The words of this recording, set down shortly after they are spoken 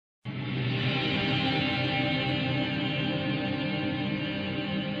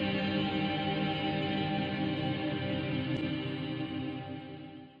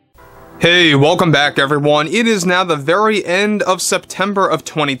Hey, welcome back everyone. It is now the very end of September of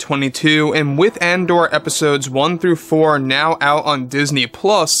 2022, and with Andor episodes 1 through 4 now out on Disney+,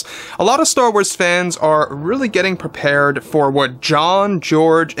 a lot of Star Wars fans are really getting prepared for what John,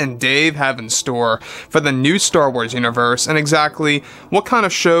 George, and Dave have in store for the new Star Wars universe, and exactly what kind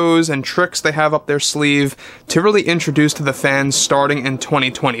of shows and tricks they have up their sleeve to really introduce to the fans starting in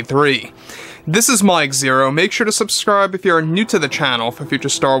 2023. This is Mike Zero. Make sure to subscribe if you're new to the channel for future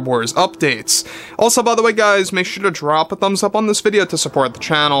Star Wars updates. Also, by the way guys, make sure to drop a thumbs up on this video to support the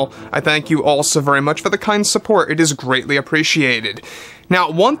channel. I thank you all so very much for the kind support. It is greatly appreciated. Now,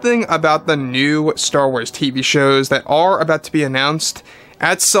 one thing about the new Star Wars TV shows that are about to be announced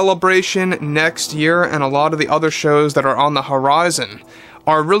at Celebration next year, and a lot of the other shows that are on the horizon,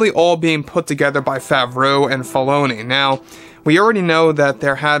 are really all being put together by Favreau and Filoni. Now, we already know that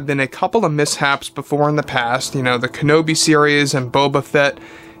there have been a couple of mishaps before in the past, you know, the Kenobi series and Boba Fett,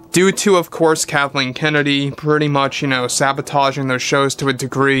 due to, of course, Kathleen Kennedy pretty much, you know, sabotaging those shows to a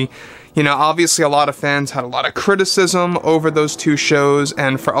degree. You know, obviously a lot of fans had a lot of criticism over those two shows,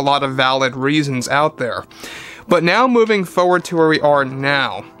 and for a lot of valid reasons out there. But now moving forward to where we are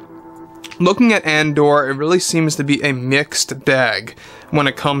now, looking at Andor, it really seems to be a mixed bag when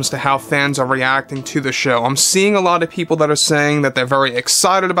it comes to how fans are reacting to the show. I'm seeing a lot of people that are saying that they're very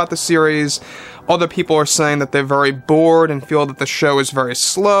excited about the series. Other people are saying that they're very bored and feel that the show is very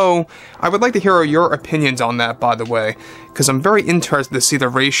slow. I would like to hear your opinions on that, by the way, because I'm very interested to see the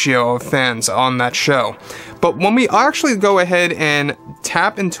ratio of fans on that show. But when we actually go ahead and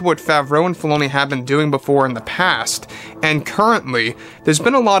tap into what Favreau and Filoni have been doing before in the past, and currently, there's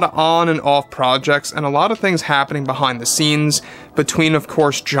been a lot of on and off projects and a lot of things happening behind the scenes between, of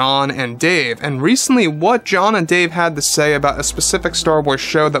course, John and Dave. And recently, what John and Dave had to say about a specific Star Wars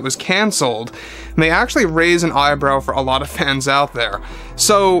show that was cancelled may actually raise an eyebrow for a lot of fans out there.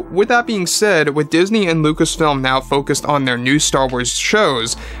 So, with that being said, with Disney and Lucasfilm now focused on their new Star Wars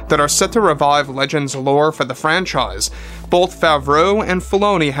shows that are set to revive Legends lore for the franchise, both Favreau and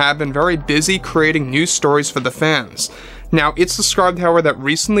Filoni have been very busy creating new stories for the fans. Now, it's described, however, that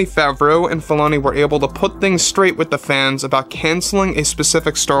recently Favreau and Filoni were able to put things straight with the fans about canceling a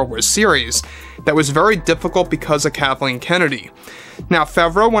specific Star Wars series that was very difficult because of Kathleen Kennedy. Now,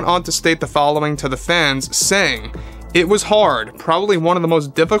 Favreau went on to state the following to the fans, saying, "It was hard, probably one of the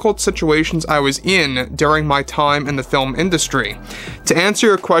most difficult situations I was in during my time in the film industry. To answer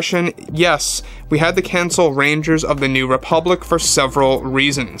your question, yes, we had to cancel Rangers of the New Republic for several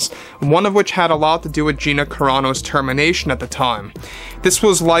reasons, one of which had a lot to do with Gina Carano's termination at the time. This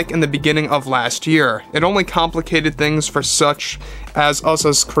was like in the beginning of last year. It only complicated things for such as us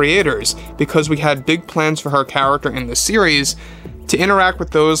as creators, because we had big plans for her character in the series, to interact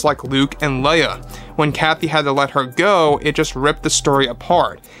with those like Luke and Leia. When Kathy had to let her go, it just ripped the story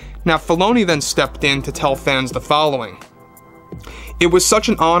apart." Now, Filoni then stepped in to tell fans the following. "It was such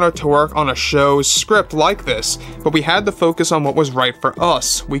an honor to work on a show script like this, but we had to focus on what was right for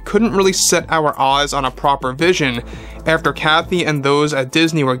us. We couldn't really set our eyes on a proper vision after Kathy and those at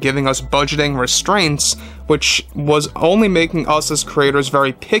Disney were giving us budgeting restraints, which was only making us as creators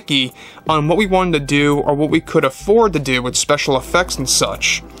very picky on what we wanted to do or what we could afford to do with special effects and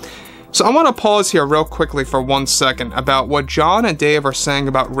such." So I want to pause here real quickly for 1 second about what John and Dave are saying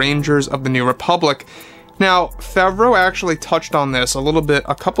about Rangers of the New Republic. Now, Favreau actually touched on this a little bit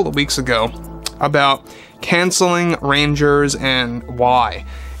a couple of weeks ago about canceling Rangers and why.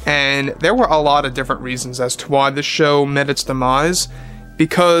 And there were a lot of different reasons as to why the show met its demise.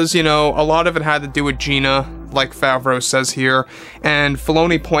 Because, you know, a lot of it had to do with Gina, like Favreau says here, and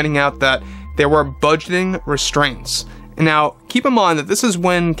Filoni pointing out that there were budgeting restraints. Now, keep in mind that this is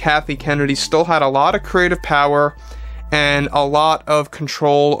when Kathy Kennedy still had a lot of creative power and a lot of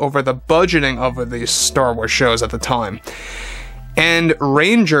control over the budgeting of these Star Wars shows at the time. And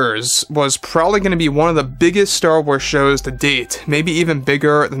Rangers was probably going to be one of the biggest Star Wars shows to date, maybe even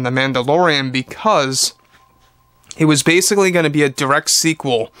bigger than The Mandalorian, because it was basically going to be a direct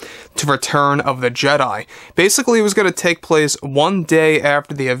sequel to Return of the Jedi. Basically, it was going to take place one day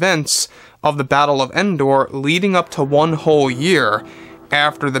after the events of the Battle of Endor, leading up to one whole year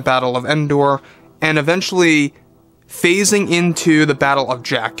after the Battle of Endor, and eventually phasing into the Battle of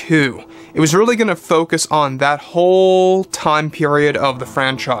Jakku. It was really going to focus on that whole time period of the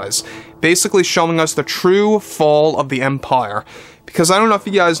franchise, basically showing us the true fall of the Empire. Because I don't know if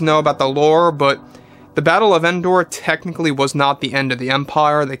you guys know about the lore, but the Battle of Endor technically was not the end of the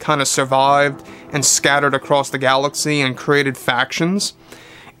Empire. They kind of survived and scattered across the galaxy and created factions.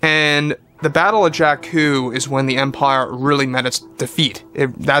 And the Battle of Jakku is when the Empire really met its defeat.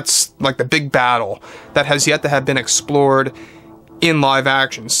 That's like the big battle that has yet to have been explored in live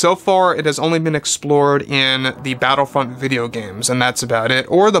action. So far, it has only been explored in the Battlefront video games, and that's about it.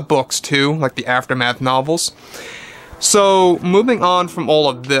 Or the books, too, like the Aftermath novels. So, moving on from all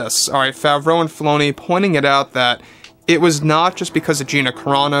of this, alright, Favreau and Filoni pointing it out that it was not just because of Gina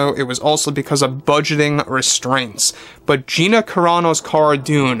Carano, it was also because of budgeting restraints. But Gina Carano's Cara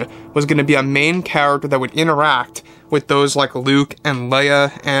Dune was going to be a main character that would interact with those like Luke and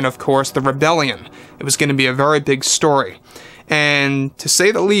Leia, and of course the Rebellion. It was going to be a very big story. And to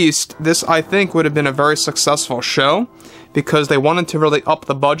say the least, this I think would have been a very successful show, because they wanted to really up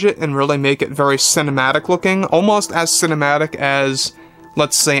the budget and really make it very cinematic looking, almost as cinematic as,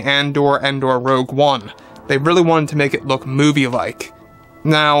 let's say, Andor Rogue One. They really wanted to make it look movie-like.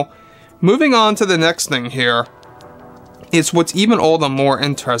 Now, moving on to the next thing here, is what's even all the more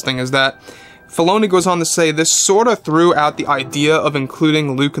interesting is that Filoni goes on to say this sort of threw out the idea of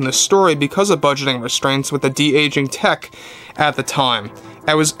including Luke in the story because of budgeting restraints with the de-aging tech at the time,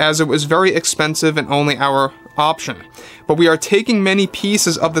 as it was very expensive and only our option. But we are taking many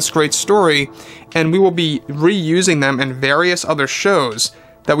pieces of this great story, and we will be reusing them in various other shows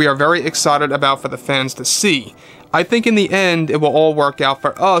that we are very excited about for the fans to see. I think in the end, it will all work out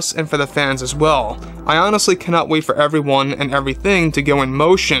for us and for the fans as well. I honestly cannot wait for everyone and everything to go in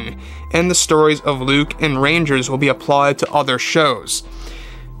motion, and the stories of Luke and Rangers will be applied to other shows.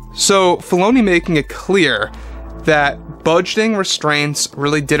 So, Filoni making it clear that budgeting restraints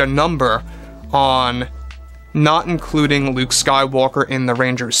really did a number on not including Luke Skywalker in the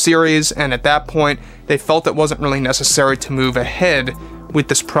Rangers series, and at that point, they felt it wasn't really necessary to move ahead with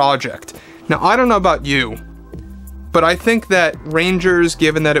this project. Now, I don't know about you, but I think that Rangers,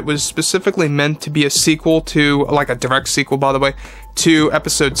 given that it was specifically meant to be a sequel to, like a direct sequel by the way, to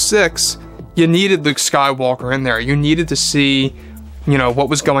Episode 6, you needed Luke Skywalker in there. You needed to see, you know, what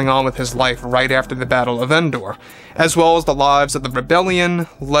was going on with his life right after the Battle of Endor, as well as the lives of the Rebellion,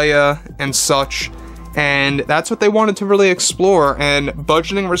 Leia, and such. And that's what they wanted to really explore, and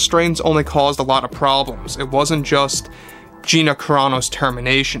budgeting restraints only caused a lot of problems. It wasn't just Gina Carano's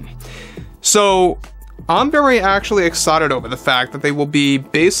termination. So, I'm very actually excited over the fact that they will be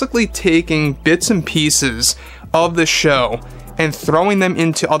basically taking bits and pieces of the show and throwing them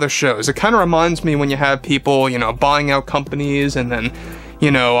into other shows. It kind of reminds me when you have people, you know, buying out companies and then,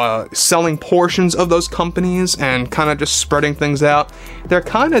 you know, selling portions of those companies and kind of just spreading things out. They're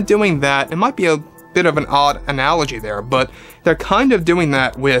kind of doing that. It might be a bit of an odd analogy there, but they're kind of doing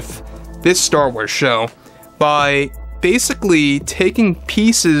that with this Star Wars show by basically taking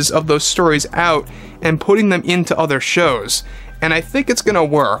pieces of those stories out and putting them into other shows. And I think it's gonna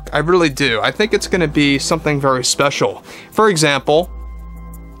work. I really do. I think it's gonna be something very special. For example,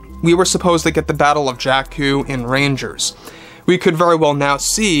 we were supposed to get the Battle of Jakku in Rangers. We could very well now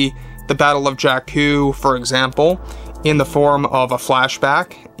see the Battle of Jakku, for example, in the form of a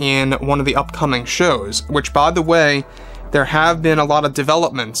flashback in one of the upcoming shows, which, by the way, there have been a lot of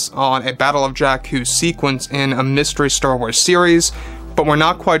developments on a Battle of Jakku sequence in a mystery Star Wars series, but we're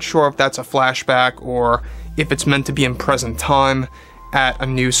not quite sure if that's a flashback or if it's meant to be in present time at a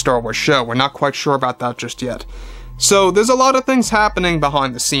new Star Wars show. We're not quite sure about that just yet. So there's a lot of things happening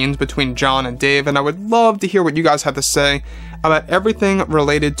behind the scenes between John and Dave, and I would love to hear what you guys have to say about everything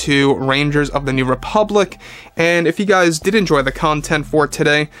related to Rangers of the New Republic. And if you guys did enjoy the content for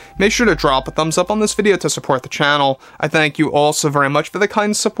today, make sure to drop a thumbs up on this video to support the channel. I thank you all so very much for the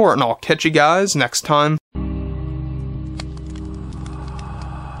kind support, and I'll catch you guys next time.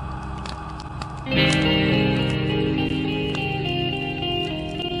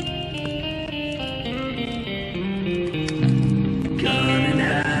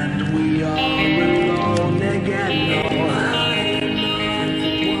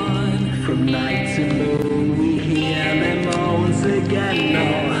 Night to moon, we hear them moans again.